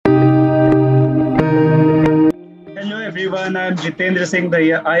everyone. I'm Jitendra Singh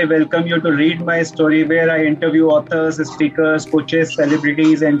Daya. I welcome you to Read My Story, where I interview authors, speakers, coaches,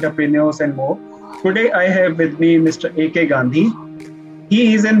 celebrities, entrepreneurs, and more. Today, I have with me Mr. A.K. Gandhi.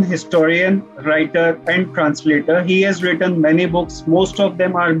 He is an historian, writer, and translator. He has written many books. Most of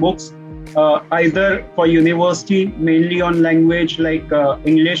them are books either for university, mainly on language like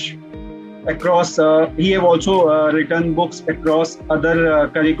English. He have also written books across other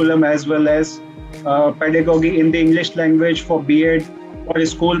curriculum as well as pedagogy in the English language for B.Ed or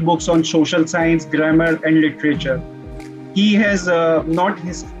school books on social science, grammar, and literature. He has not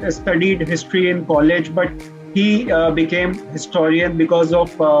studied history in college, but he became historian because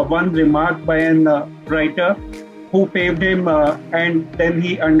of one remark by an writer who paved him, and then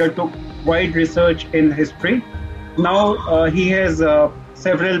he undertook wide research in history. Now he has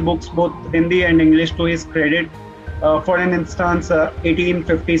several books, both Hindi and English, to his credit. For an instance,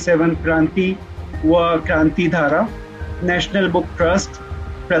 1857 Kranti wa Kranti Dhara, National Book Trust,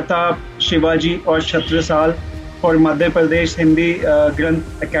 Pratap, Shivaji और Chhatrasal for Madhya Pradesh Hindi Granth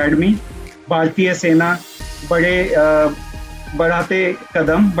Academy, भारतीय सेना बढ़ते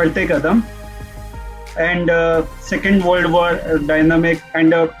कदम, and Second World War dynamic,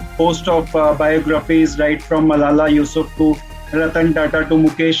 and a host of biographies right from Malala Yousafzai to Ratan Tata to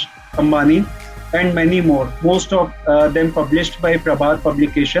Mukesh Ambani, and many more. Most of them published by Prabhat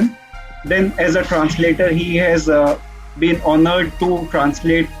Publication. Then, as a translator, he has been honored to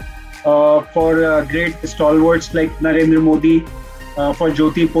translate for great stalwarts like Narendra Modi, for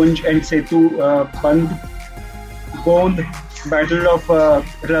Jyoti Punj and Setu Band, Gond, Battle of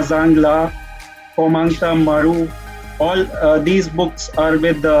Razangla, Komangta Maru. All these books are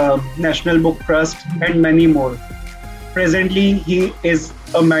with the National Book Trust and many more. Presently, he is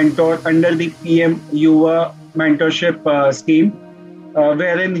a mentor under the PM Yuva mentorship scheme,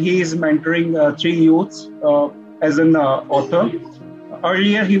 wherein he is mentoring 3 youths as an author.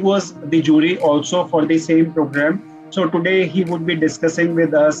 Earlier, he was the jury also for the same program. So today, he would be discussing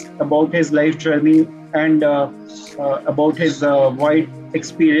with us about his life journey and about his wide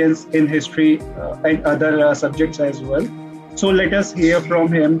experience in history and other subjects as well. So let us hear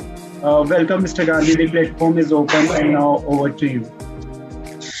from him. Welcome, Mr. Gandhi. The platform is open, and now over to you.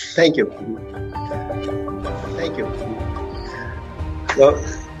 Thank you. Thank you. So,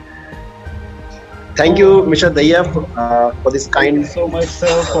 thank you, Mr. Daya, for this kind. Thank you so much,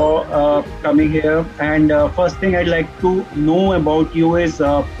 sir, for coming here. And first thing I'd like to know about you is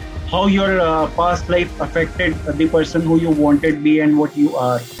how your past life affected the person who you wanted to be and what you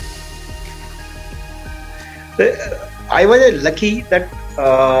are. I was lucky that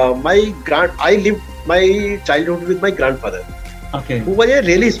I lived my childhood with my grandfather, who was a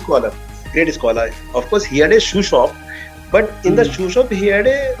really great scholar. Of course, he had a shoe shop, but in the shoe shop he had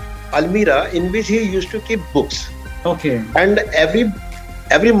a almirah in which he used to keep books. And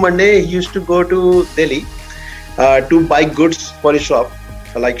every Monday he used to go to Delhi to buy goods for his shop,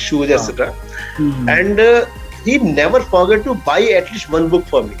 like shoes, etc. And he never forgot to buy at least one book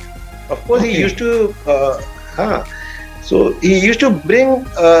for me. Of course, he used to. So he used to bring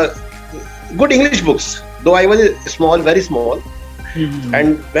good English books, though I was small, very small.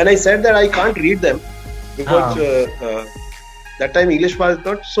 And when I said that I can't read them because that time English was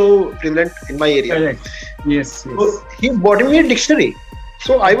not so prevalent in my area. Correct. Yes. So he bought me a dictionary.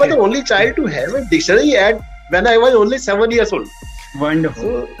 So I was the only child to have a dictionary when I was only 7 years old.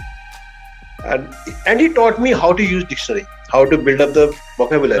 Wonderful. So, and he taught me how to use dictionary, how to build up the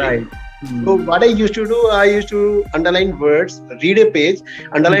vocabulary. Right. So what I used to do, I used to underline words, read a page,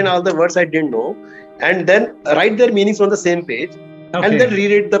 underline all the words I didn't know, and then write their meanings on the same page, and then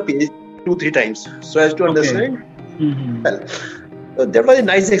reread the page 2-3 times so as to understand. Well, so that was a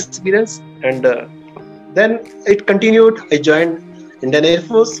nice experience, and then it continued. I joined Indian Air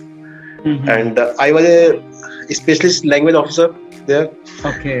Force, and I was a specialist language officer there.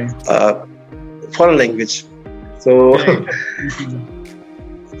 Foreign language. So.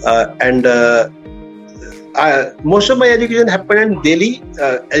 Most of my education happened in Delhi.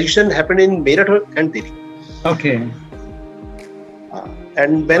 Education happened in Meerut and Delhi.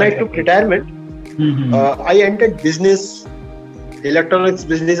 And when I took retirement, I entered business, electronics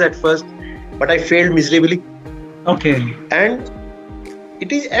business at first, but I failed miserably. And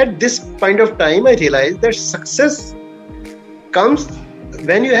it is at this point of time I realized that success comes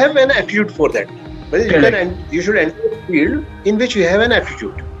when you have an aptitude for that. You should enter a field in which you have an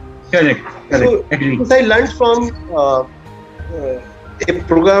aptitude. Correct. So, I learned from a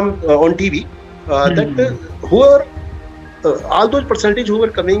program on TV that whoever all those percentage who were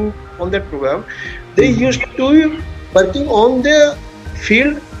coming on that program, they used to be working on the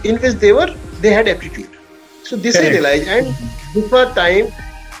field in which they had aptitude. So this I realized, and this was time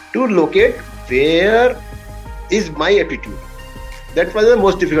to locate where is my aptitude. That was the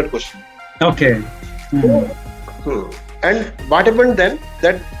most difficult question. Okay. And what happened then?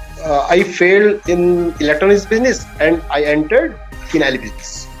 That I failed in electronics business and I entered finale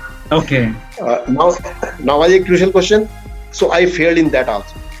business. Okay. Now was a crucial question. So I failed in that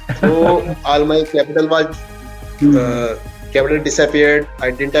also. So all my capital was capital disappeared.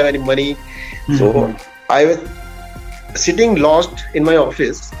 I didn't have any money. So I was sitting lost in my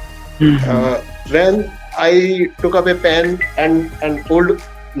office when I took up a pen and an old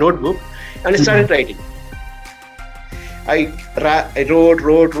notebook and started writing. I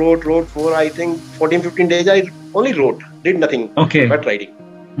wrote for I think 14-15 days. I only did nothing but writing.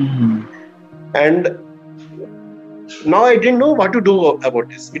 And now I didn't know what to do about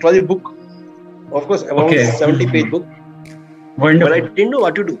this. It was a book, of course, about 70-page book. Wonderful. But I didn't know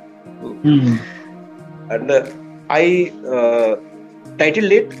what to do. And I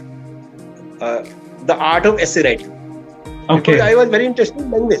titled it The Art of Essay Writing. Because I was very interested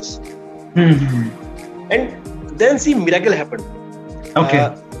in language. And then see, miracle happened.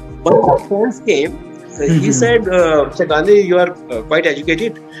 One of my friends came. He said, Mr. Gandhi, you are quite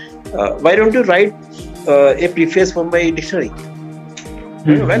educated. Why don't you write a preface for my dictionary?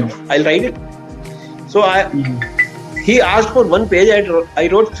 Well, I'll write it. So he asked for 1 page. I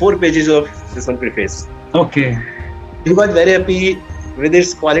wrote 4 pages of this one preface. He was very happy with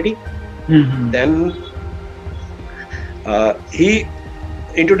its quality. Then he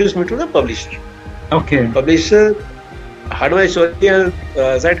introduced me to the publisher. Publisher heard my story and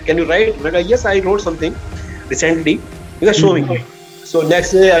said, can you write? I said, yes, I wrote something recently. He was showing me. So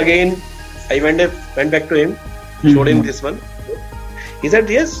next day again, I went back to him, showed him this one. He said,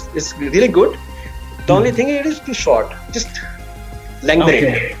 yes, it's really good. The only thing, it is too short. Just lengthen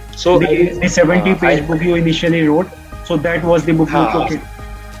it. So the 70-page book you initially wrote, so that was the book you took it.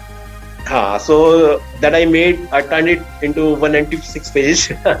 So that I turned it into 196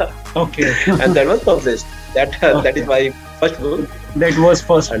 pages. And that was published. That is my first book. That was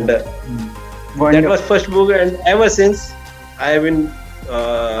first and book. That was first book, and ever since I have been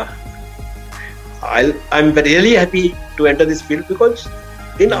I'm really happy to enter this field, because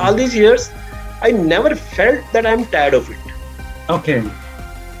in all these years I never felt that I'm tired of it.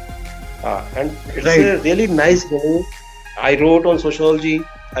 And it's a really nice journey. I wrote on sociology,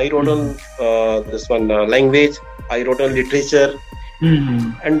 I wrote on this one language, I wrote on literature,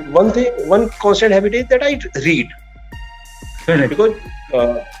 and one constant habit is that I read. Because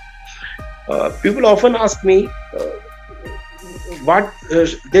people often ask me what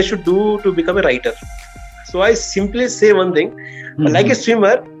they should do to become a writer. So I simply say one thing: like a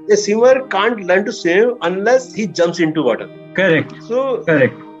swimmer can't learn to swim unless he jumps into water. So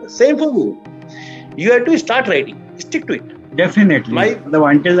same for me. You have to start writing. Stick to it. Definitely.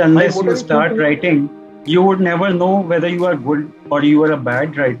 Unless you start writing, you would never know whether you are good or you are a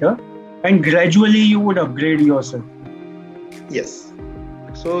bad writer, and gradually you would upgrade yourself. Yes.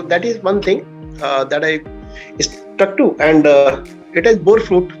 So that is one thing that I stuck to, and it has bore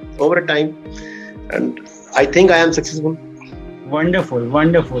fruit over time, and I think I am successful.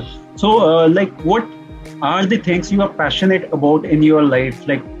 Wonderful. So, what are the things you are passionate about in your life?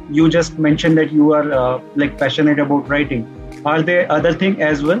 Like you just mentioned that you are passionate about writing. Are there other things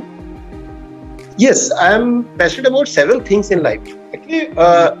as well? Yes, I am passionate about several things in life. Actually,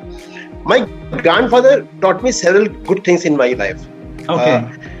 my grandfather taught me several good things in my life.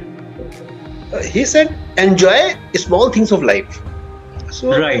 He said, enjoy small things of life.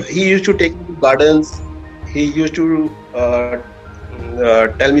 So he used to take me to gardens. He used to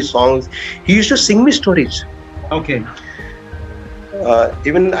tell me songs. He used to sing me stories.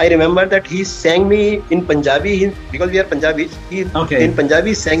 Even I remember that he sang me in Punjabi, because we are Punjabis. In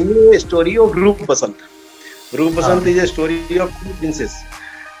Punjabi sang me a story of Roop Basant. Roop Basant is a story of two princes.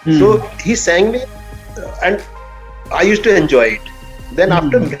 So he sang me, and I used to enjoy it. Then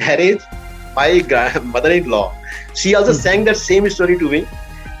after marriage, my mother-in-law, she also sang that same story to me.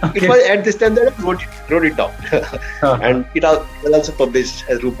 It was at this time that I wrote it down. And it was also published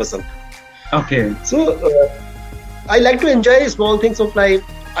as Roop Basant. So I like to enjoy small things of life.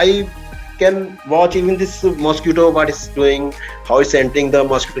 I can watch even this mosquito, what it's doing, how it's entering the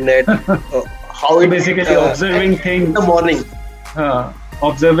mosquito net, how it basically observing things in the morning.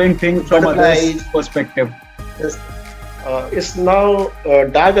 Observing things from others' perspective. Yes. It's now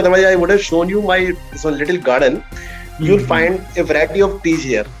dark, otherwise I would have shown you my little garden. You'll find a variety of trees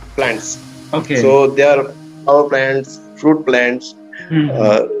here, plants. So there are flower plants, fruit plants.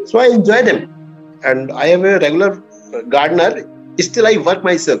 So I enjoy them. And I am a regular gardener. Still I work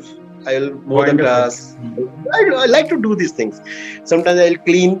myself. I'll mow the grass. I like to do these things. Sometimes I'll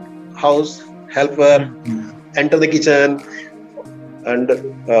clean house, help her, enter the kitchen,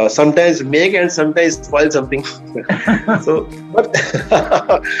 and sometimes make and sometimes spoil something. So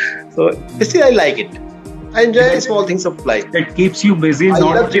basically I like it. I enjoy small things of life. It keeps you busy,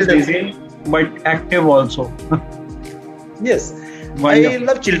 not only busy but active also. Yes, wonderful. I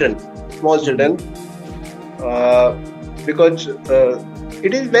love children, small children, because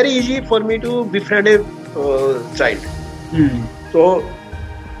it is very easy for me to befriend a child. So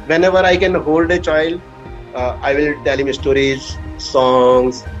whenever I can hold a child, I will tell him stories,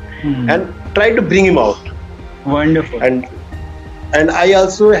 songs, and try to bring him out. Wonderful. And I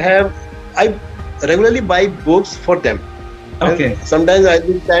also I regularly buy books for them. Okay. And sometimes I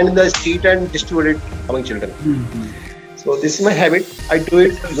will stand in the street and distribute it among children. So this is my habit. I do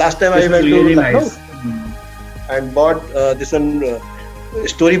it. Last time I went to Lucknow and bought this one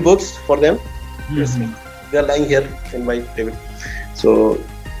story books for them. They are lying here in my table. So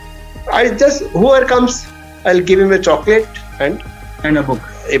I just, whoever comes, I'll give him a chocolate and a book.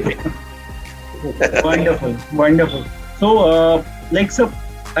 A book. Wonderful, wonderful. So, sir,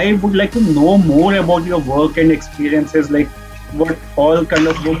 I would like to know more about your work and experiences, like what all kind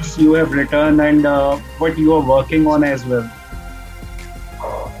of books you have written and what you are working on as well.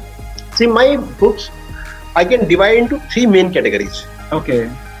 See, my books, I can divide into 3 main categories. Okay.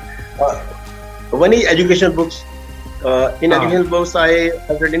 One is education books. In education books, I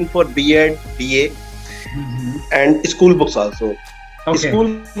have written for B.Ed, B.A. And school books also. Okay.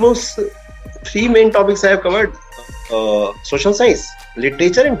 School books, 3 main topics I have covered: social science,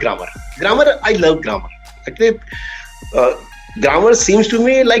 literature, and grammar. Grammar, I love grammar. Actually, grammar seems to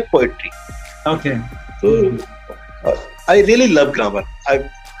me like poetry. Okay. So, I really love grammar.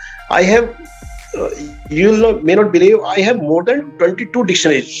 I have, you may not believe, I have more than 22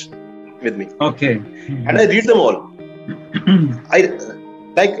 dictionaries with me. Okay. And I read them all.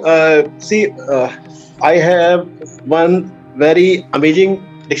 I have one very amazing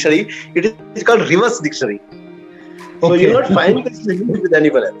dictionary. It is called reverse dictionary. So you will not find this with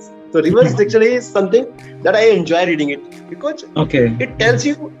anyone else. So reverse dictionary is something that I enjoy reading it because it tells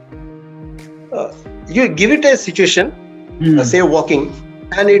you, you give it a situation, say walking,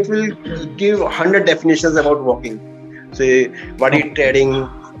 and it will give 100 definitions about walking. Say what is treading,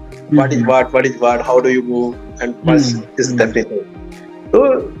 what is what, how do you move, and what is definition.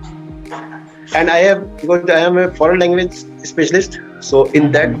 So, and because I am a foreign language specialist, so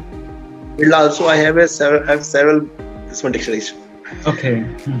in that field also I have several dictionaries. Okay.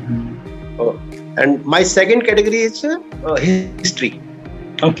 And my second category is history.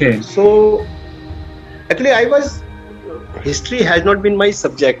 Okay. So actually, history has not been my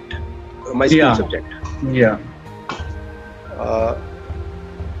subject, my school subject. Yeah.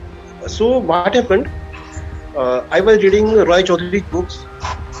 So what happened? I was reading Roy Chaudhary's books.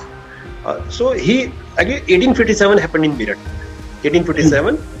 So he again 1857 happened in Meerut.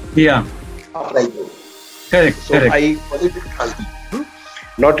 1857. Yeah. Correct. So I call it Gandhi.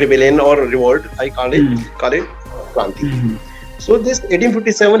 Not rebellion or revolt. I call it Gandhi. So this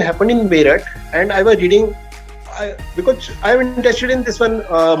 1857 happened in Meerut, and I was reading because I am interested in this one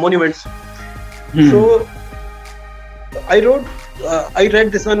monuments. So I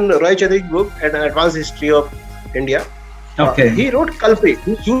read this one Roy Chaudhary's book, An Advanced History of India. Okay. He wrote culprit.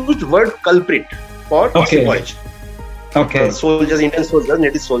 He used word culprit for college. Okay. Soldiers, Indian soldiers,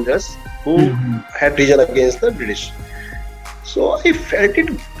 native soldiers who had risen against the British. So I felt it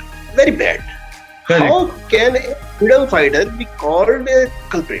very bad. Correct. How can a freedom fighter be called a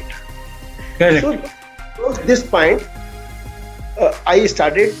culprit? Correct. So from this point, I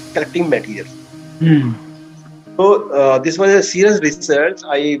started collecting material. So this was a serious research.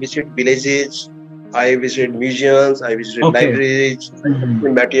 I visited villages, I visited museums, I visited libraries,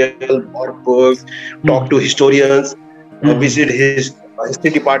 material, bought books, talked to historians, visited history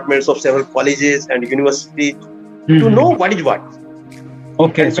departments of several colleges and universities to know what is what.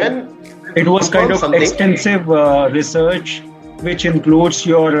 Okay, and so it was kind of extensive research, which includes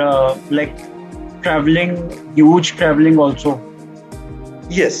your huge traveling also.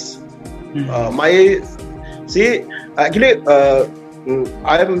 Yes. I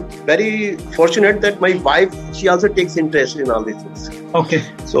am very fortunate that my wife, she also takes interest in all these things. Okay.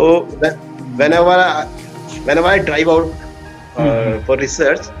 So that whenever I drive out for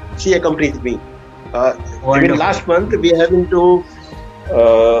research, she accompanies me. Even last month we have been to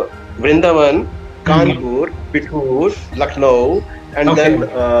Vrindavan, Kanpur, Pittur, Lucknow, and then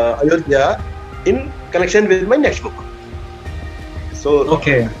Ayodhya in connection with my next book. So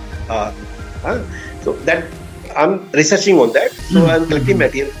so that I'm researching on that. So I'm collecting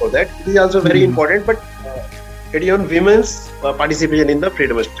material for that. It is also very important, but it is on women's participation in the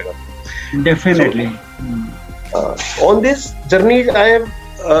freedom struggle. Definitely. So, on this journey, I have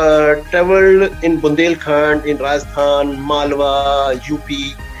traveled in Bundelkhand, in Rajasthan, Malwa, UP,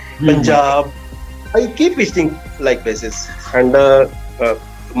 Punjab. I keep visiting like places, and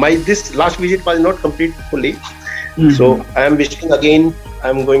my this last visit was not complete fully. So I am visiting again. I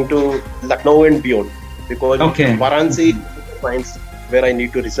am going to Lucknow and beyond, because Varanasi finds where I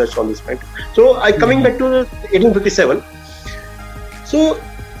need to research on this point. So I coming back to 1857. So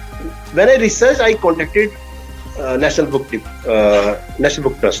when I researched, I contacted National Book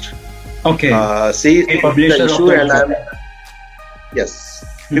Trust. See the issue, and I'm yes,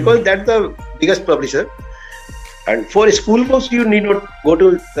 because that's the biggest publisher. And for school books, you need not go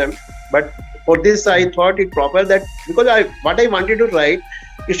to them. But for this, I thought it proper that because what I wanted to write,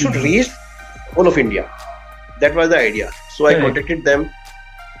 it should reach all of India. That was the idea. So I contacted them.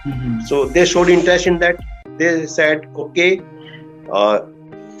 So they showed interest in that. They said, okay,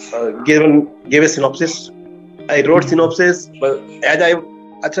 gave a synopsis. I wrote synopsis, but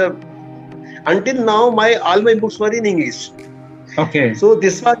until now, all my books were in English. So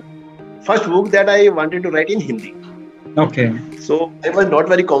this was first book that I wanted to write in Hindi. So I was not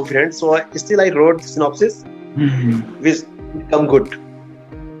very confident. So I wrote synopsis, which become good.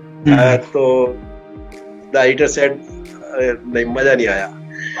 So the editor said, "Nahi, maza nahi aaya."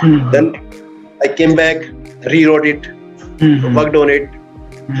 Then I came back, rewrote it, worked on it,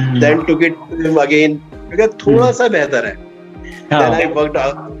 then took it to him again because thoda sa behtar hai. Then I worked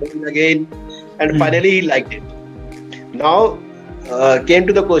out again, and finally he liked it. Now came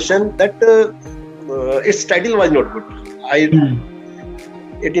to the question that its title was not good.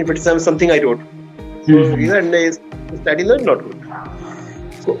 1857 something I wrote. So he said, its title is not good.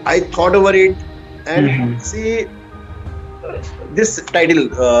 So I thought over it and see this title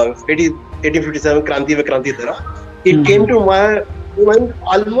 1857 Kranti Ve Kranti Dhara. It came to my mind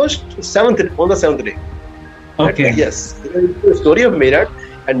almost on the seventh day. Yes, it's the story of Meerut,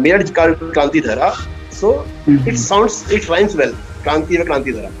 and Meerut is called Kranti Dhara. So it rhymes well. Kranti Ve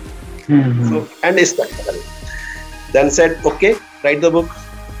Kranti Dhara. So and it's practical. Then said, okay, write the book.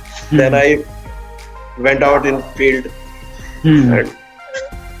 Then I went out in field and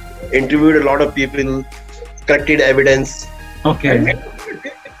interviewed a lot of people, collected evidence, and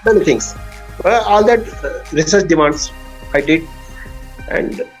many things. All that research demands I did,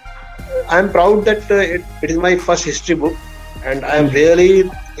 and I am proud that it is my first history book, and I am really,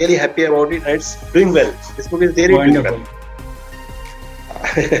 really happy about it. And it's doing well. This book is really doing well.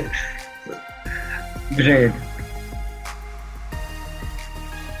 Great.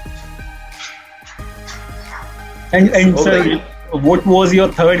 And sir, what was your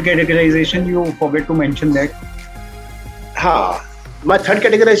third categorization? You forget to mention that. My third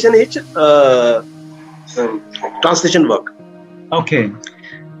categorization is translation work.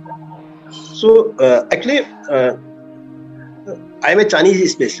 So actually, I am a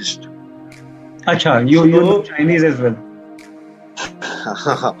Chinese specialist. You know Chinese as well.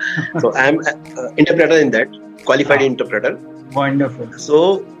 So I am an interpreter in that, qualified interpreter. Wonderful.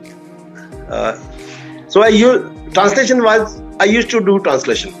 So I use translation I used to do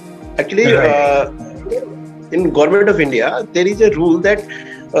translation. Actually, in Government of India, there is a rule that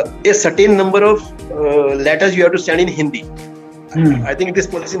a certain number of letters you have to send in Hindi. I think this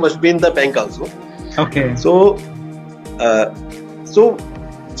policy must be in the bank also. So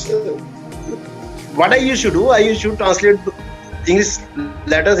what I used to do, I used to translate English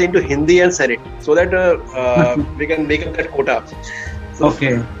letters into Hindi and send it, so that we can make up that quota. So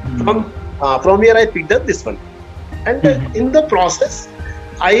from here I picked up this one, and in the process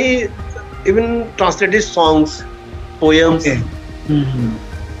I even translated songs, poems.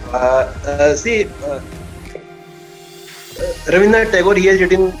 Rabindranath Tagore, he has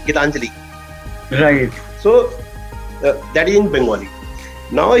written Gitanjali. Right. So that is in Bengali.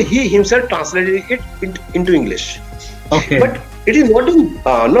 Now he himself translated it into English. But it is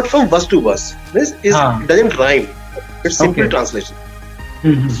not from verse to verse. It doesn't rhyme. It's simple translation.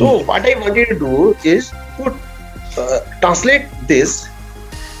 So what I wanted to do is to translate this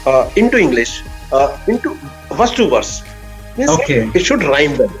into English, into verse to verse. It should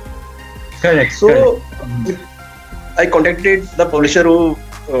rhyme well. Correct. So I contacted the publisher who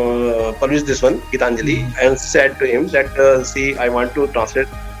published this one, Gitanjali, and said to him that see, I want to translate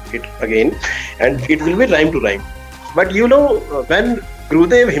it again, and it will be rhyme to rhyme. But when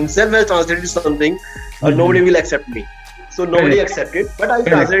Gurudev himself has translated something, nobody will accept me. So nobody accepted. But I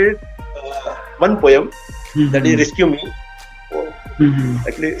translated one poem, that is Rescue Me.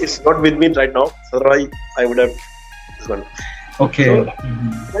 Actually, it's not with me right now. Otherwise, I would have this one. Okay. So,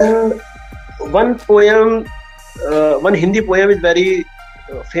 and one poem, one Hindi poem is very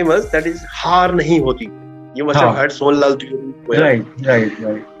famous. That is "Haar Nahi Hoti." You must have heard Sonlal Trivedi poem.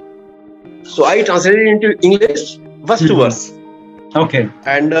 Right. So I translated it into English, verse to verse. Okay.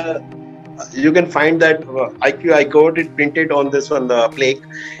 And you can find that I got it printed on this one plaque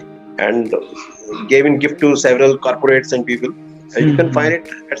and gave in gift to several corporates and people. And you can find it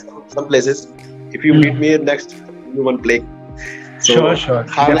at some places. If you meet me next, you one plaque. So, sure.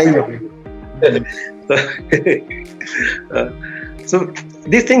 So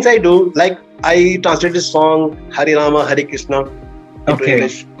these things I do, like I translate this song Hare Rama Hare Krishna into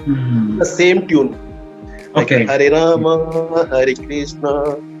English. The same tune. Like Hare Rama Hare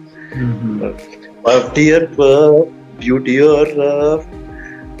Krishna. Dear beauty or love,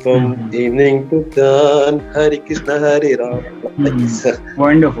 from evening to dawn, Hare Krishna Hare Rama.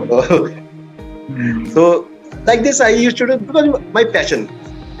 Wonderful. So like this I used to do because my passion.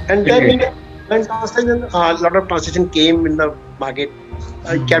 And then when translation, a lot of translation came in the market,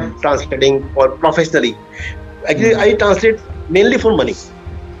 I kept translating for professionally. Actually, I translate mainly for money.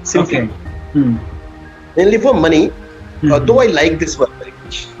 Simply. Mainly for money, though I like this work very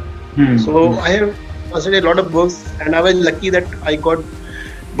much. So I have translated a lot of books, and I was lucky that I got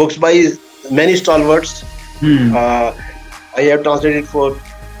books by many stalwarts. I have translated for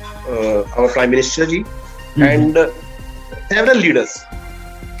our Prime Minister ji and several leaders.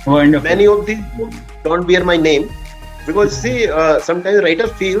 Wonderful. Many of these books don't bear my name because see, sometimes writer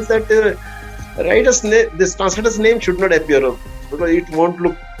feels that this translator's name should not appear because it won't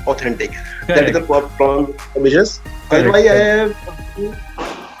look authentic. Correct. That is the problem. That's why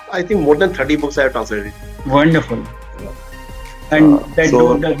I think more than 30 books I have translated. Wonderful. And that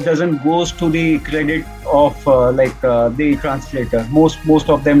doesn't goes to the credit of the translator. Most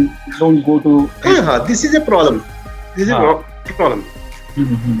of them don't go to. This is a problem. This is a problem.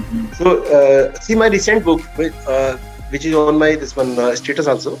 So see my recent book, which is on my status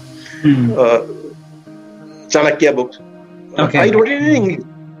also. Chanakya book. I wrote it in English.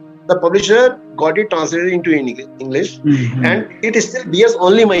 The publisher got it translated into English, and it still bears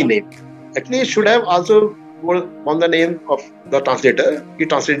only my name. Actually, it should have also on the name of the translator. He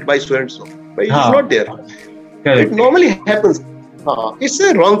translated by so and so, but it is not there. Correct. It normally happens. It's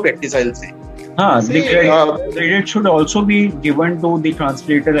a wrong practice, I'll say. The credit should also be given to the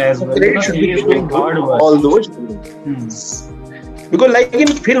translator as well. Credit should be given to all those. Because like in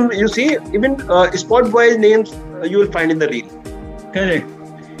film, you see, even spot boys' names you will find in the reel. Correct.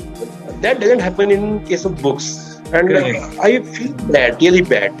 That doesn't happen in case of books. And I feel bad, really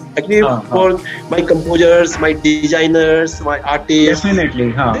bad. Actually, for my composers, my designers, my artists.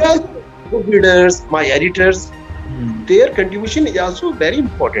 Definitely. They are book readers, my editors. Their contribution is also very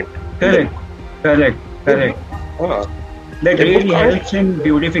important. Correct. That really helps in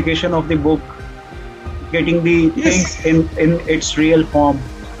beautification of the book, getting the things in its real form.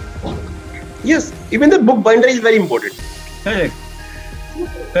 Yes, even the book binder is very important. Correct.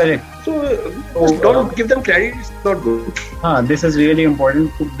 So don't give them credit, it's not good. This is really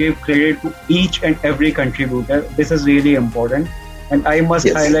important to give credit to each and every contributor. This is really important. And I must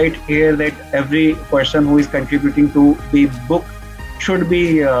highlight here that every person who is contributing to the book should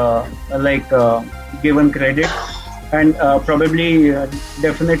be given credit. And probably,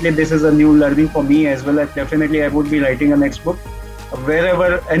 definitely this is a new learning for me as well. Definitely I would be writing a next book.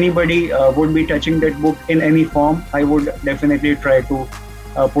 Wherever anybody would be touching that book in any form, I would definitely try to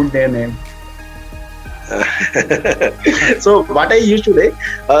put their name. So what I used to do,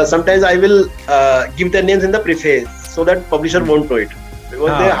 sometimes I will give their names in the preface so that publisher won't know it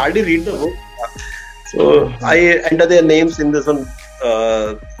because they hardly read the book. So I enter their names in this one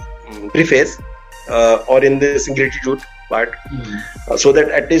preface or in this gratitude part so that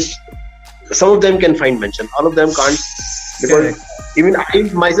at least some of them can find mention. All of them can't because even I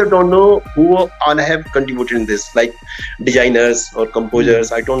myself don't know who all have contributed in this, like designers or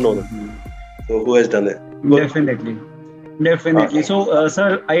composers. I don't know them. So who has done it? Definitely. So,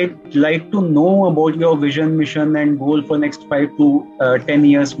 sir, I'd like to know about your vision, mission, and goal for next 5 to 10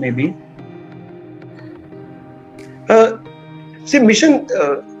 years, maybe. See, mission.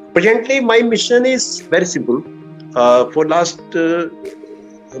 Presently, my mission is very simple. For last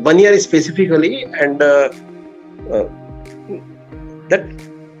 1 year specifically, and that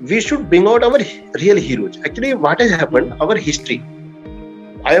we should bring out our real heroes. Actually, what has happened? Our history.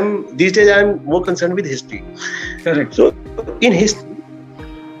 These days I am more concerned with history. Correct. So in history,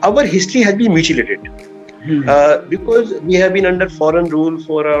 our history has been mutilated because we have been under foreign rule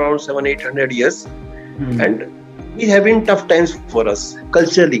for around 700-800 years, and these have been tough times for us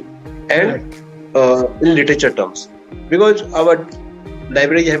culturally and in literature terms, because our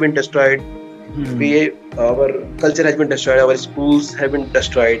libraries have been destroyed, our culture has been destroyed, our schools have been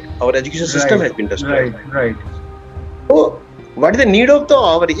destroyed, our education system has been destroyed. Right. So, what is the need of the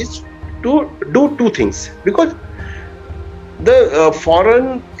hour is to do two things, because the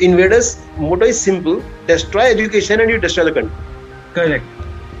foreign invaders' motto is simple: destroy education and you destroy the country. Correct.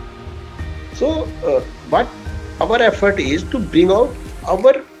 So, what our effort is to bring out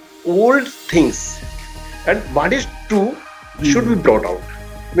our old things, and what is true should be brought out.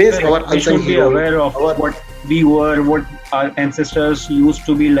 Means our we should be aware of what we were, what our ancestors used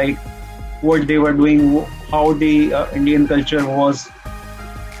to be like, what they were doing, how the Indian culture was.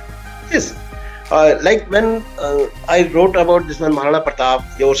 Yes, like when I wrote about this one, Maharana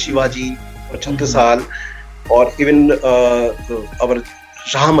Pratap, or Shivaji, or Chhatrasal, or even our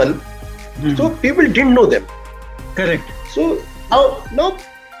Rahamal. So people didn't know them. Correct. So now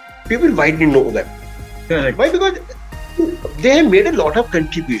people widely know them. Correct. Why? Because they have made a lot of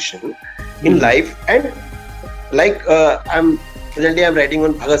contribution in life, and like I'm writing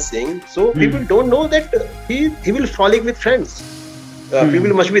on Bhagat Singh, so people don't know that he will frolic with friends.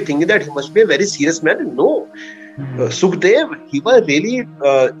 People must be thinking that he must be a very serious man. No, Sukhdev, he was really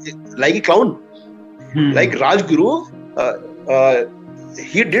like a clown, like Rajguru.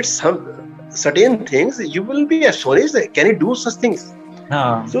 He did some certain things. You will be astonished. Can he do such things?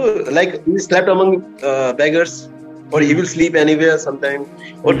 So, like he slept among beggars, or he will sleep anywhere sometime,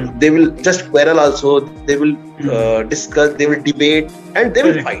 or they will just quarrel also. They will discuss, they will debate, and they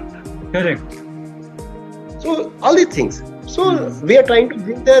will fight. Correct. So all these things. So we are trying to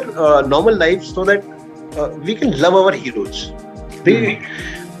bring their normal life so that we can love our heroes.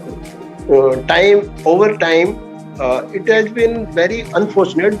 Over time, it has been very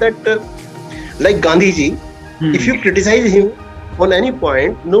unfortunate that, like Gandhi ji, if you criticize him on any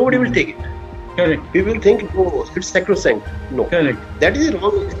point, nobody will take it. Correct. People think, oh, it's sacrosanct. No. Correct. That is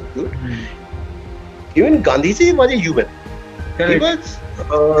wrong attitude. Even Gandhi ji was a human. Correct.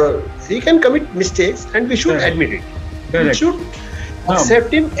 He can commit mistakes, and we should admit it. Correct. We should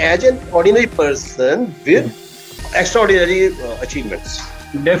accept him as an ordinary person with extraordinary achievements.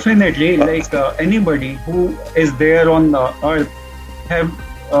 Definitely, like anybody who is there on the earth have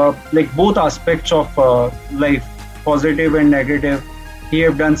like both aspects of life, positive and negative. He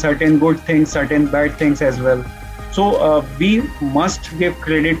have done certain good things, certain bad things as well. So we must give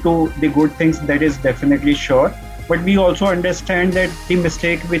credit to the good things, that is definitely sure. But we also understand that the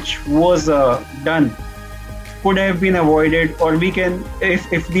mistake which was done could have been avoided, or we can,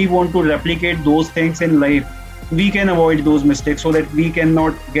 if we want to replicate those things in life, we can avoid those mistakes so that we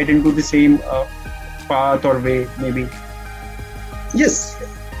cannot get into the same path or way, maybe. Yes.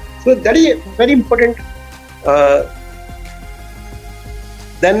 So that is very important.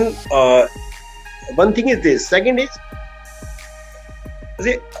 Then one thing is this. Second is,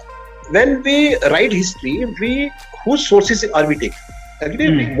 when we write history, whose sources are we taking?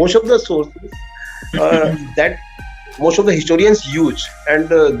 Actually, most of the sources that most of the historians use, and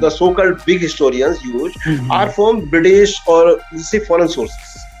the so-called big historians use, are from British or foreign sources.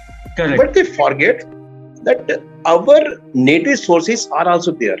 Correct. But they forget that our native sources are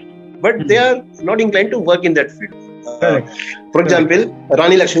also there, but they are not inclined to work in that field. For example,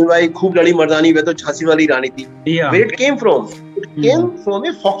 Rani Lakshmibai, Khoob Ladi Mardani, where the Jhansi wali Rani thi. Where it came from? It came from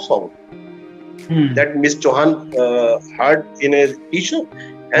a folk song that Miss Chauhan heard in a tea-show,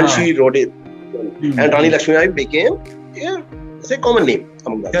 and she wrote it. And Rani Lakshmibai became a common name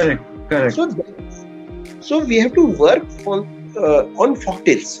among us. Correct. So we have to work on folk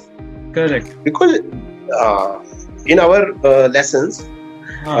tales. Correct. Because in our lessons,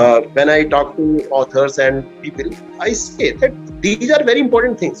 when I talk to authors and people, I say that these are very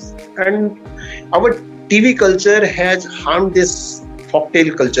important things, and our TV culture has harmed this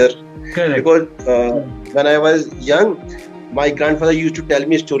folktale culture. Correct. Because when I was young, my grandfather used to tell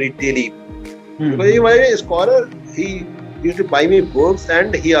me story daily. Because he was a scholar, he used to buy me books,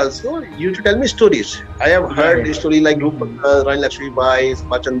 and he also used to tell me stories. I have heard stories like Rani Lakshmibai,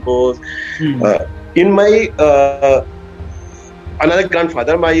 Subhash Bose. In my another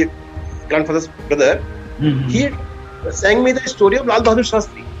grandfather, my grandfather's brother, he sang me the story of Lal Bahadur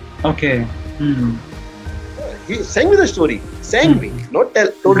Shastri. Okay. He sang me the story, me, not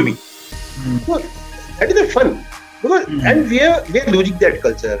told me. So that is the fun. Because and we are losing that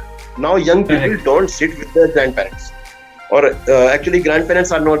culture. Now young people don't sit with their grandparents, or actually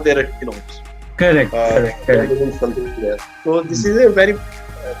grandparents are not there at homes. Correct. Something there. So this is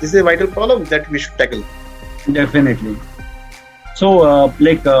a vital problem that we should tackle. Definitely. So,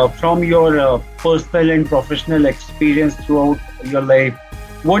 from your personal and professional experience throughout your life,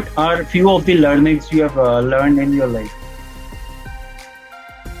 what are few of the learnings you have learned in your life?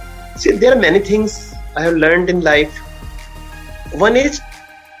 See, there are many things I have learned in life. One is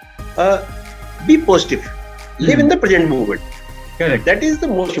uh, be positive, live in the present moment. Correct. That is the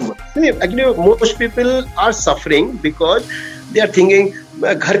most important. See, actually, most people are suffering because they are thinking,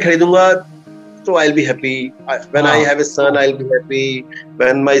 "मैं घर खरीदूंगा, so I'll be happy. When I have a son, I'll be happy.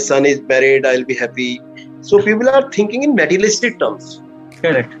 When my son is married, I'll be happy." So people are thinking in materialistic terms.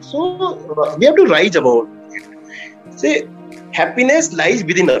 Correct. So we have to rise about it. See, happiness lies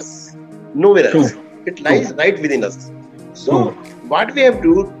within us, nowhere else. It lies right within us. So what we have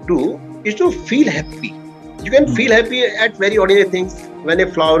to do is to feel happy. You can feel happy at very ordinary things. When a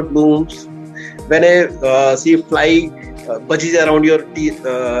flower blooms, when a fly buzzes around your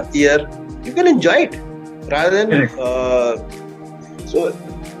ear, you can enjoy it rather than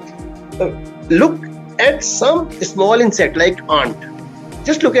look at some small insect like ant.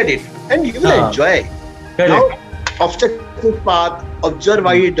 Just look at it and you will enjoy. Now, obstacle path, observe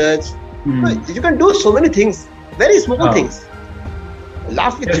why it does. You can do so many things, very small things.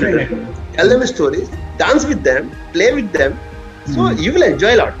 Laugh with children, tell them stories, dance with them, play with them. So you will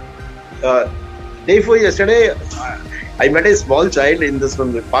enjoy a lot. Day before yesterday, I met a small child in this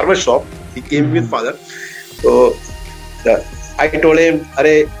barber shop. He came with father. So I told him,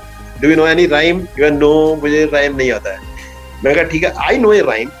 "Arey, do you know any rhyme?" He went, "No, मुझे rhyme नहीं आता है." मैं कहा ठीक है, I know a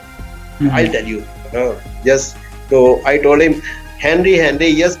rhyme. I'll tell you. Yes. So I told him, Henry,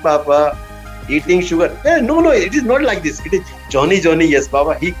 yes, Papa. Eating sugar. No, it is not like this. It is Johnny, yes,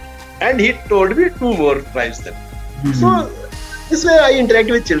 Papa. He told me two more rhymes then. So this way I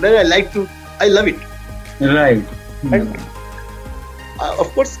interact with children. I love it. Right. And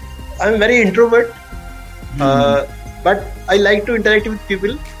of course, I'm very introvert. But I like to interact with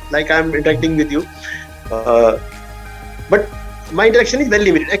people like I'm interacting with you. But my interaction is very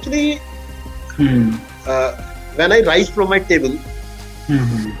limited. Actually, when I rise from my table,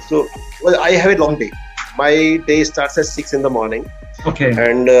 so I have a long day. My day starts at 6 in the morning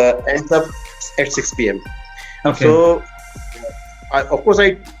and ends up at 6 p.m. So, of course,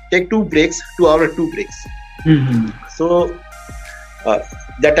 I take 2 breaks, 2 hour 2 breaks. So,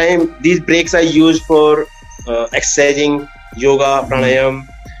 that time, these breaks I use for exercising, yoga, pranayam,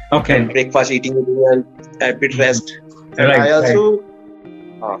 and breakfast, eating, and a bit rest. And I also,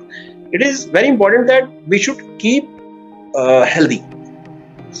 it is very important that we should keep healthy.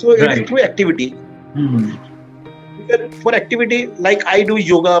 So it is through activity. For activity, like I do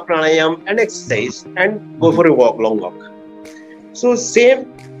yoga, pranayam, and exercise, and go for a long walk. So same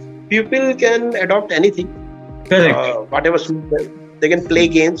people can adopt anything. Whatever suits them. They can play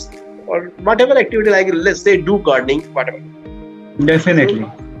games or whatever activity, like let's say do gardening, whatever. Definitely.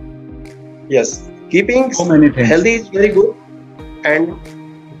 So, yes, keeping healthy is very good, and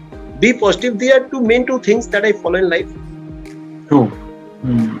be positive. They are main two things that I follow in life. True.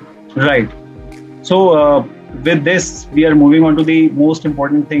 Right. So with this, we are moving on to the most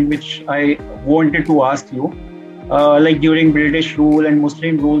important thing which I wanted to ask you. Like during British rule and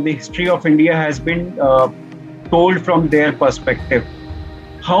Muslim rule, the history of India has been told from their perspective.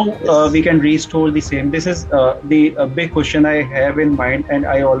 How we can restore the same? This is the big question I have in mind, and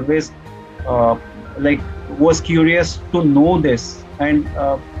I always was curious to know this, and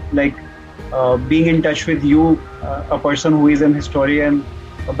being in touch with you, a person who is an historian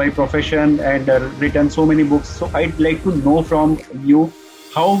by profession and written so many books. So I'd like to know from you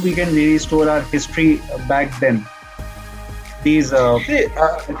how we can restore our history back then. These, I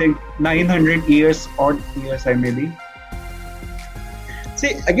think 900 years, odd years, maybe.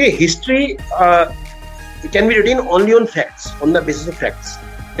 See, again, history can be written only on facts, on the basis of facts.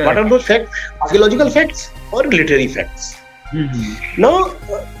 Correct. What are those facts? Archaeological facts or literary facts? Now,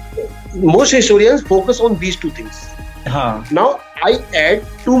 most historians focus on these two things. Now, I add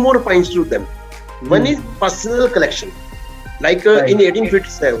 2 more points to them. One is personal collection. Like in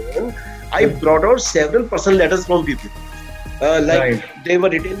 1857, I brought out several personal letters from people. They were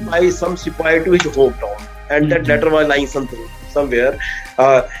written by some sepoy to his hometown, and that letter was lying somewhere.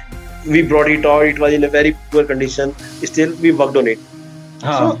 We brought it out. It was in a very poor condition. Still, we worked on it.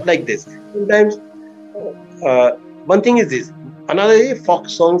 So, like this. Sometimes, one thing is this. Another is folk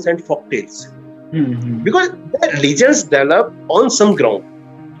songs and folk tales. Because the legends develop on some ground.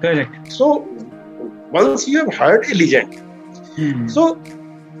 Correct. So, once you have heard a legend, so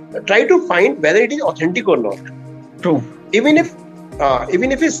try to find whether it is authentic or not. True. Even if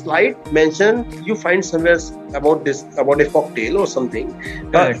a slight mention you find somewhere about a folk tale or something,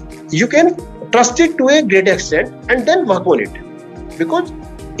 you can trust it to a great extent and then work on it. because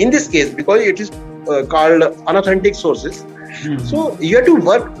in this case, because it is called unauthentic sources, so you have to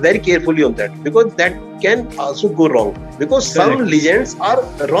work very carefully on that, because that can also go wrong, because some legends are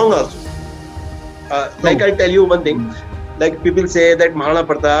wrong also. Like I'll tell you one thing, like people say that Maharana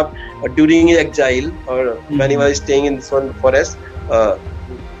Pratap during his exile or when he was staying in this one forest,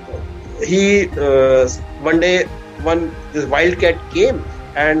 he one day this wild cat came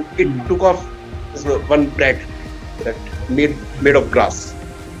and it took off this one bread that made of grass.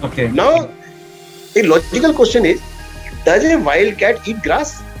 Okay. Now, a logical question is, does a wild cat eat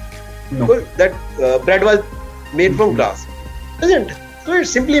grass? No. Because that bread was made from grass, doesn't? So it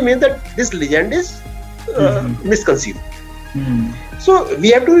simply means that this legend is misconceived. So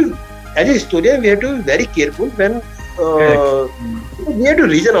we have to, as a historian, we have to be very careful when we have to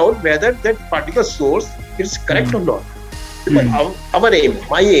reason out whether that particular source is correct or not. Because our aim,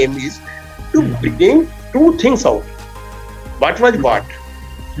 my aim is to bring two things out. What was what,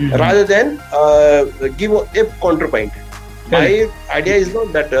 rather than give a counterpoint. My idea is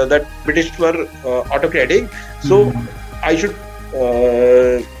not that that British were autocratic, so I should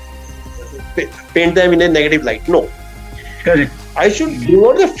paint them in a negative light. No. Correct. I should bring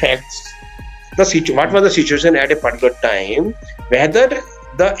out the facts. What was the situation at a particular time, whether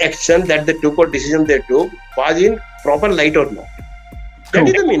the action that they took or decision they took was in proper light or not. That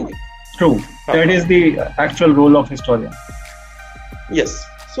is the main thing. True. That is the actual role of historian. Yes.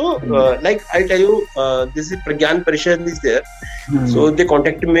 So, like I tell you, this is Pragyan Parishad is there. So they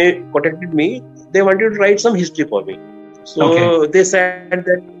contacted me. They wanted to write some history for me. So they said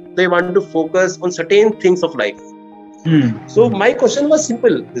that they want to focus on certain things of life. So my question was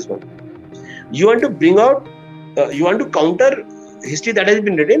simple. This one, you want to bring out, you want to counter history that has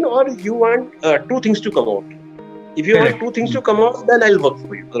been written, or you want two things to come out. If you want two things to come out, then I'll work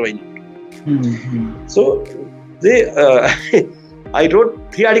for you. So they, I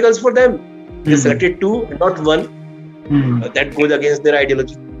wrote 3 articles for them. They selected 2, not 1. That goes against their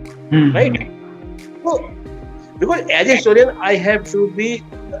ideology, right? So, because as a historian, I have to be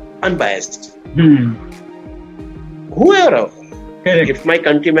unbiased. Whoever, if my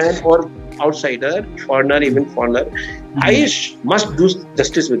countryman or outsider, foreigner, even foreigner, I must do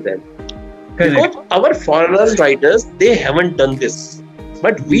justice with them. Because our foreign writers, they haven't done this,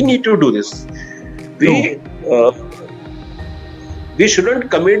 but we need to do this. We shouldn't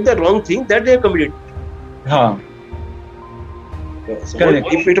commit the wrong thing that they have committed. So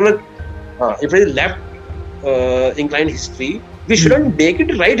if it is left inclined history, we shouldn't make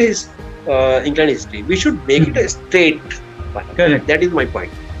it right inclined history. We should make it a straight. Correct. That is my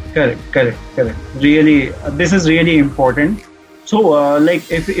point. Correct. Really, this is really important. So, like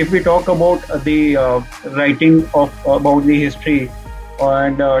if we talk about the writing about the history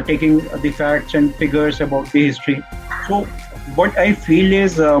and taking the facts and figures about the history, so what I feel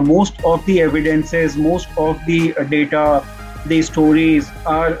is most of the evidences, most of the data, the stories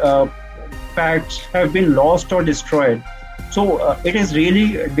are facts have been lost or destroyed. So it is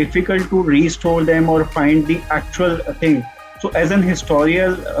really difficult to restore them or find the actual thing. So as an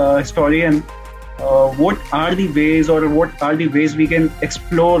historian, what are the ways or what are the ways we can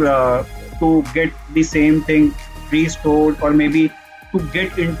explore to get the same thing restored, or maybe to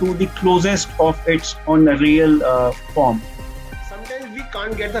get into the closest of its on a real form? Sometimes we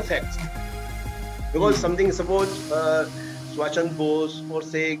can't get the facts because something, suppose Swachand Bose or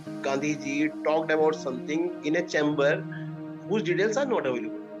say Gandhi ji talked about something in a chamber whose details are not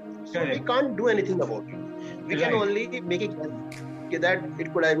available. So we can't do anything about it. We can only make a guess that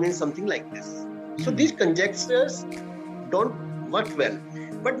it could have been something like this. So these conjectures don't work well.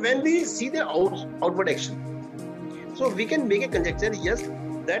 But when we see the outward action, so we can make a conjecture, yes,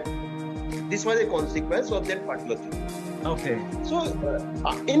 that this was a consequence of that particular thing. Okay. So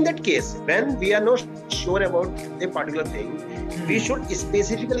in that case, when we are not sure about a particular thing, we should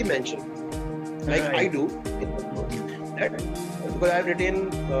specifically mention, like I do, that because I have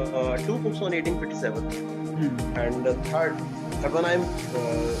written 2 books on 1857, and the third one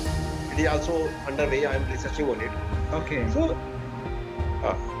it is also underway. I am researching on it. Okay. So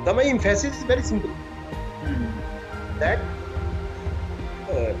my emphasis is very simple. That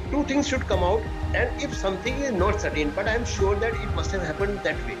 2 things should come out, and if something is not certain, but I am sure that it must have happened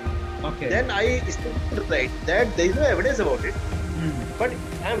that way, then I still write that there is no evidence about it, but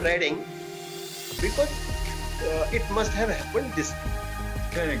I am writing because it must have happened this way.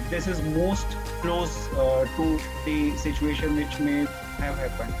 Correct. This is most close to the situation which may have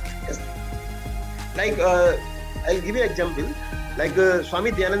happened. Yes. Like I'll give you an example. Like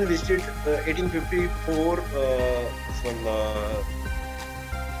Swami Dayanand visited 1854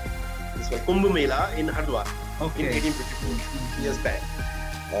 this one Kumbh Mela in Haridwar. Okay. in 1854 years back.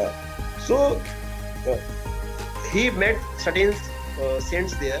 So he met certain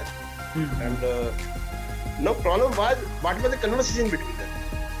saints there, and now problem was what was the conversation between them,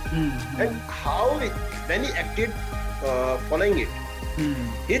 and how when he acted following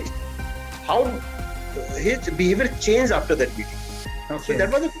it, how his behavior changed after that meeting. Okay. So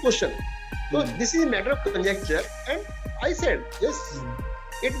that was the question. So this is a matter of conjecture, and I said yes,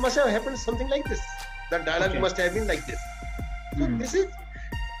 it must have happened something like this. The dialogue must have been like this. So this is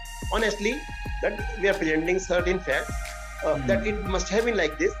honestly that we are presenting certain facts that it must have been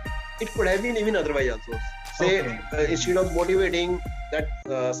like this. It could have been even otherwise also. Say instead of motivating that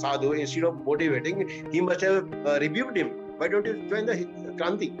sadhu, instead of motivating, he must have rebuked him. Why don't you join the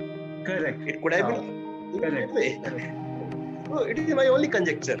Kranti? Correct. It could have been that way. So it is my only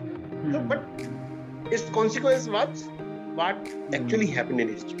conjecture. So, but its consequence was what actually happened in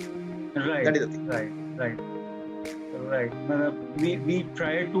history. Right. That is the thing. Right. We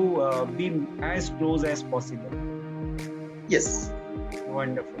try to be as close as possible. Yes.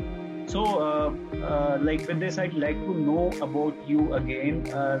 Wonderful. So, like with this, I'd like to know about you again.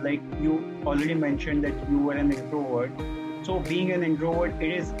 Like you already mentioned that you were an introvert. So, being an introvert,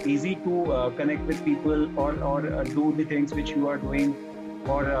 it is easy to connect with people or do the things which you are doing,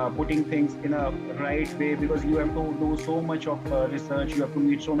 or putting things in a right way, because you have to do so much of research. You have to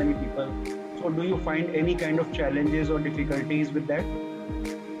meet so many people. So, do you find any kind of challenges or difficulties with that?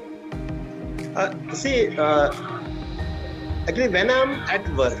 Actually, when I'm at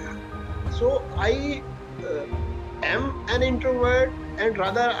work, so I am an introvert, and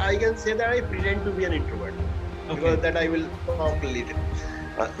rather I can say that I pretend to be an introvert. Because that I will talk later.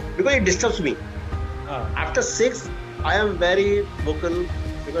 Because it disturbs me. After 6, I am very vocal.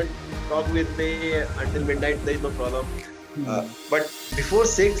 You can talk with me until midnight, there is no problem. But before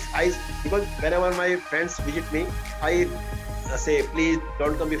 6, because whenever my friends visit me, I say, please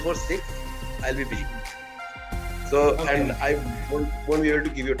don't come before 6, I'll be busy. So, and I won't be able to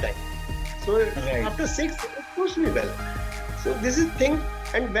give you time. So after 6, it suits me well. So this is thing.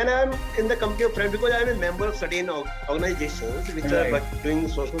 And when I am in the company of friends, because I am a member of certain organizations which are doing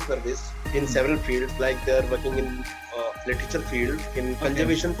social service in several fields, like they are working in literature field, in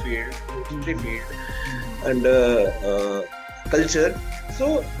conservation field, in history field, and culture.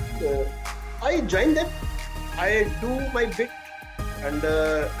 So I join them. I do my bit, and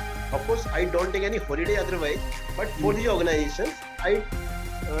of course I don't take any holiday otherwise. But for these organizations, I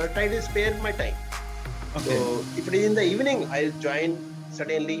try to spare my time. So if it is in the evening, I'll join.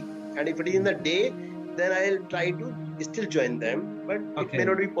 Certainly, and if it is in the day, then I'll try to still join them, but it may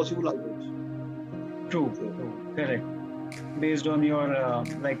not be possible always. True. Correct. Based on your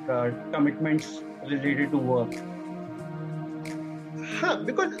commitments related to work.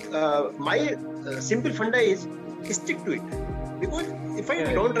 Because my simple funda is stick to it. Because if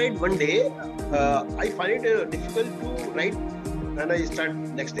I don't write one day, I find it difficult to write, and I start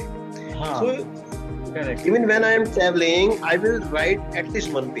next day. So. Correct. Even when I am traveling, I will write at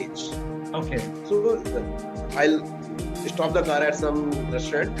least one page. So I'll stop the car at some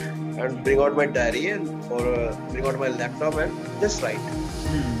restaurant and bring out my diary or bring out my laptop and just write.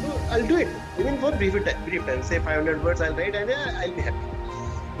 So I'll do it even for brief time. Say 500 words I'll write, and I'll be happy.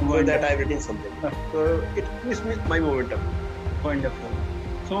 So that I've written something. So it gives me my momentum. Wonderful.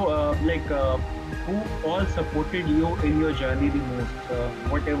 So who all supported you in your journey the most?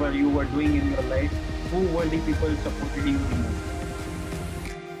 Whatever you were doing in your life, who were the people supported you the most?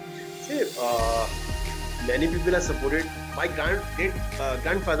 See, many people are supported. My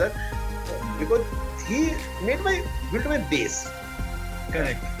grandfather, because he built my base.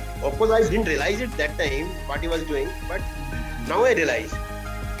 Correct. Of course, I didn't realize it that time what he was doing, but now I realize.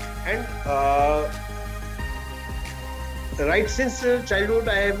 And right since childhood,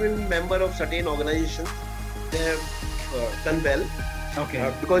 I have been member of certain organizations. They have done well.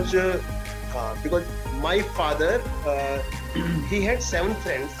 Because my father, he had 7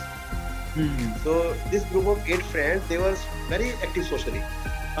 friends. So this group of 8 friends, they were very active socially.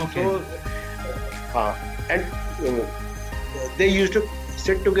 So, and they used to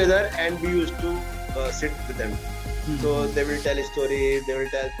sit together, and we used to sit with them. So they will tell a story, they will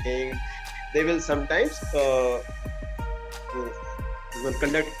tell things, they will sometimes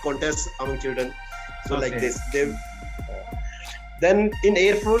conduct contests among children. So like this. Then in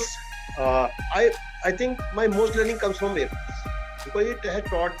Air Force, I think my most learning comes from Air Force, because it has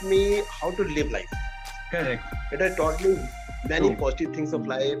taught me how to live life. Correct. It has taught me many positive things of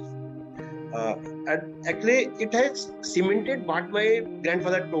life. And actually, it has cemented what my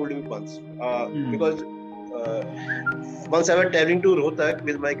grandfather told me once. Because once I was traveling to Rohtak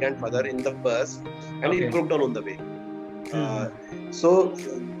with my grandfather in the bus, and it broke down on the way. So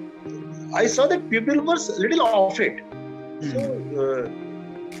I saw that people were little afraid. So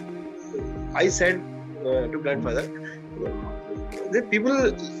I said to grandfather, the people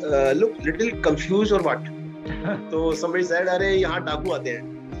look little confused or what? So somebody said, "अरे यहाँ डाकू आते हैं."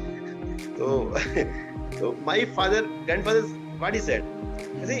 So my grandfather, what he said?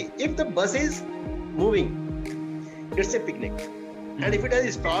 See, if the bus is moving, it's a picnic, and if it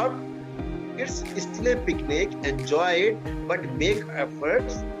has stopped, it's still a picnic. Enjoy it, but make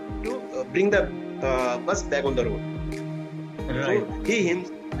efforts to bring the bus back on the road. Right. So he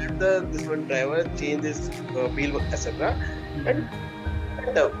himself, this one driver, changed his wheel, etc., and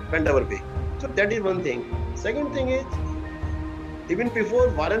went our way. So that is one thing. Second thing is, even before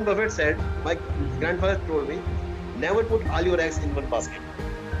Warren Buffett said, my grandfather told me, never put all your eggs in one basket.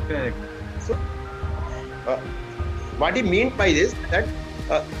 Correct. So, what he meant by this, that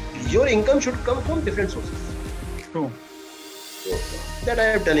your income should come from different sources. True. So, that I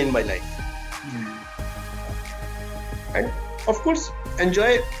have done in my life. And of course,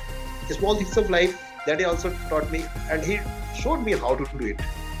 enjoy small things of life. That he also taught me, and he showed me how to do it.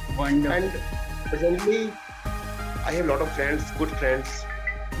 Wonderful. And presently, I have a lot of friends, good friends.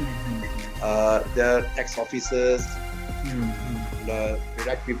 They are ex-officers,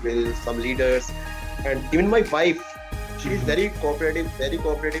 direct people, some leaders, and even my wife. She is very cooperative,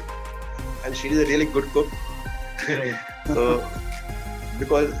 and she is a really good cook. Right. So,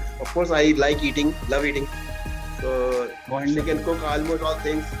 because of course I like eating, love eating. So she can cook almost all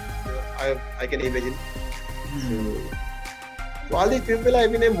things I can imagine. So all these people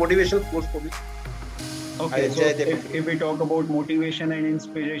have been a motivational force for me. Okay, so if we talk about motivation and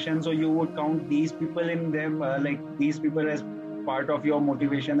inspiration, so you would count these people in them, like these people as part of your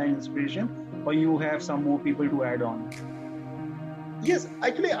motivation and inspiration, or you have some more people to add on? Yes,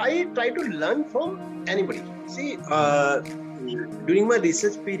 actually, I try to learn from anybody. See, during my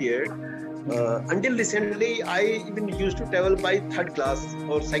research period, until recently, I even used to travel by third class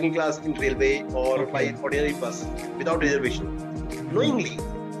or second class in railway or by ordinary bus without reservation, knowingly.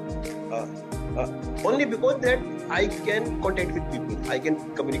 Only because that I can contact with people, I can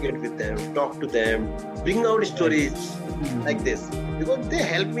communicate with them, talk to them, bring out stories like this, because they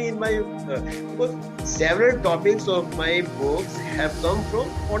help me in my because several topics of my books have come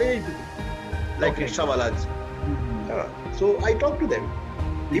from ordinary people like rickshawalas. So I talk to them.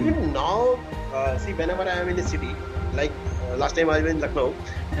 Even now, see, whenever I am in a city, like last time I was in Lucknow,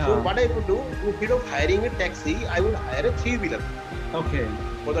 so what I would do, instead of hiring a taxi, I would hire a 3-wheeler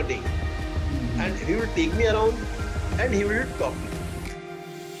for the day. And he will take me around and he will talk to me.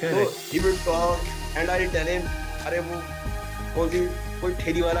 So he will talk and I will tell him, अरे वो कोई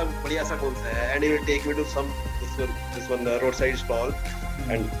ठेली वाला बढ़िया सा कौन सा है, and he will take me to this one roadside stall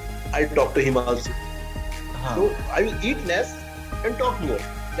and I talk to him also. So I will eat less and talk more.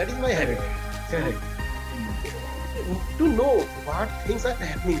 That is my habit. To know what things are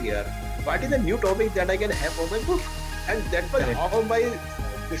happening here, what is the new topic that I can have for my book, and that was how my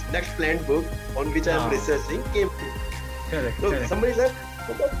this next planned book on which I am researching came to. So somebody said,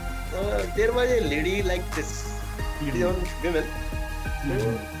 there was a lady like this, on women,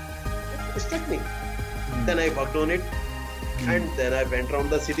 it struck me. Then I worked on it, and then I went around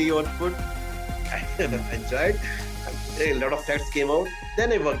the city on foot. I enjoyed. A lot of facts came out.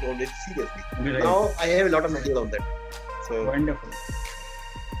 Then I worked on it seriously. Now I have a lot of material on that. So wonderful.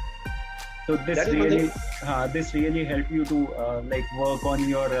 So this really helped you to like work on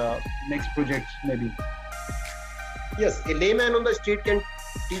your next project maybe. Yes, a layman on the street can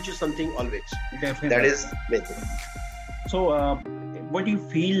teach you something always. Definitely. That is major. So what do you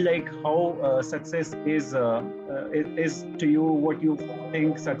feel like how success is to you? What you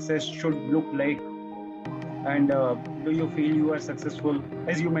think success should look like? And do you feel you are successful?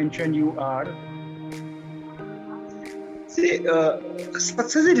 As you mentioned, you are. See,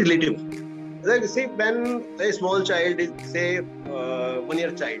 success is relative. Like, say, when a small child is, say,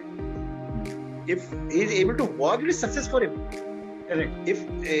 1-year child, if he is able to walk, it is success for him. Correct. If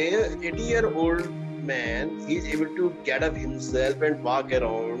a 80-year-old man he is able to get up himself and walk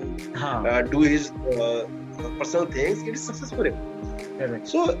around, do his personal things, it is success for him. Correct.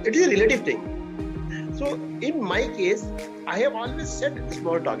 So it is a relative thing. So in my case, I have always set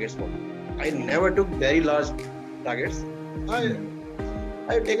small targets for me. I never took very large targets. I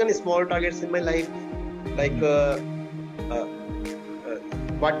have taken small targets in my life, like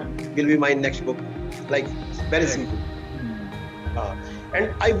what will be my next book, like very simple.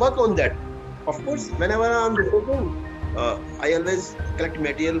 And I work on that. Of course, whenever I am researching, I always collect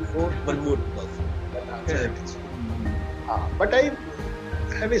material for one more book. society. But I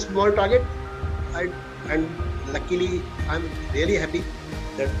have a small target. And luckily, I'm really happy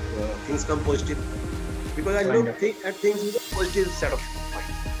that things come positive, because I look at things with a positive set of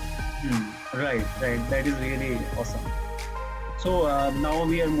mind. Right. That is really awesome. So now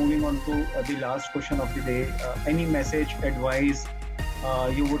we are moving on to the last question of the day. Any message, advice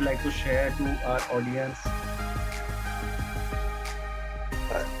you would like to share to our audience?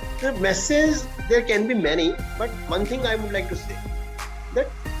 The message, there can be many, but one thing I would like to say, that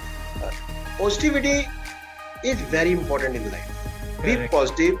positivity is very important in life. Be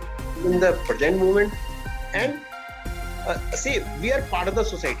positive in the present moment, and see, we are part of the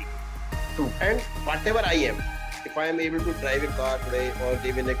society. And whatever I am, if I am able to drive a car today, or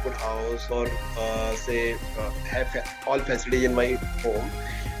live in a good house, or have all facilities in my home,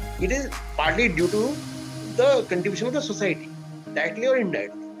 it is partly due to the contribution of the society, directly or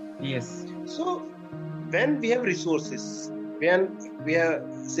indirectly. Yes. So when we have resources, when we are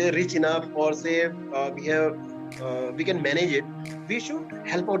rich enough, or we can manage it, we should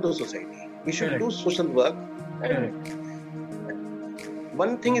help out the society. We should do social work. And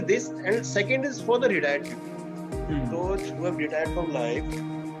one thing is this, and second is for the retired people. Those who have retired from life,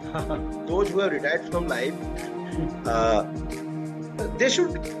 they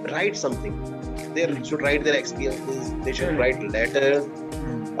should write something. They should write their experiences. They should write letters,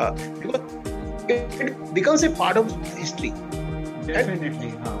 because it becomes a part of history.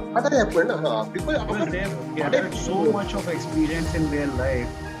 Definitely. What happened? Because they have gathered so much of experience in their life,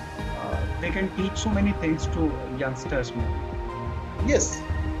 they can teach so many things to youngsters. Yes.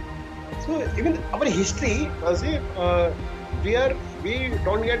 So even our history, we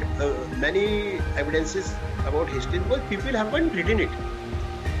don't get many evidences about history, because people haven't written it.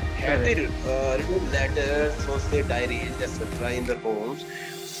 Have they written letters, or diaries, etc. in their homes?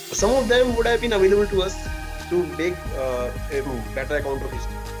 Some of them would have been available to us to make a better account of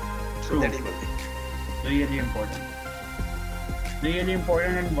history. So that is one thing. Really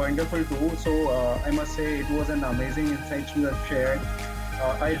important and wonderful too. So I must say, it was an amazing insight you have shared.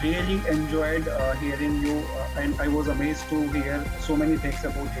 I really enjoyed hearing you, and I was amazed to hear so many things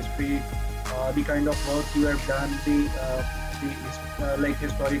about history, the kind of work you have done, the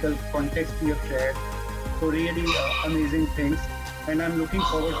historical context you have shared. So really amazing things, and I'm looking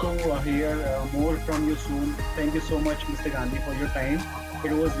forward to hear more from you soon. Thank you so much, Mr. Gandhi, for your time.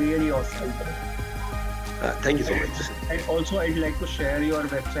 It was really awesome. Thank you so much. And also, I'd like to share your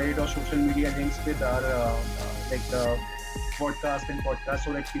website or social media links with our podcast,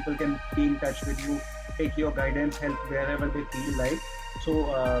 so that people can be in touch with you, take your guidance, help wherever they feel like.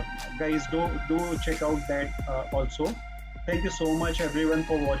 So guys, do check out that also. Thank you so much everyone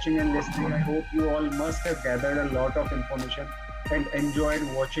for watching and listening. I hope you all must have gathered a lot of information and enjoyed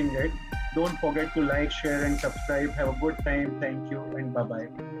watching it. Don't forget to like, share and subscribe. Have a good time. Thank you and bye-bye.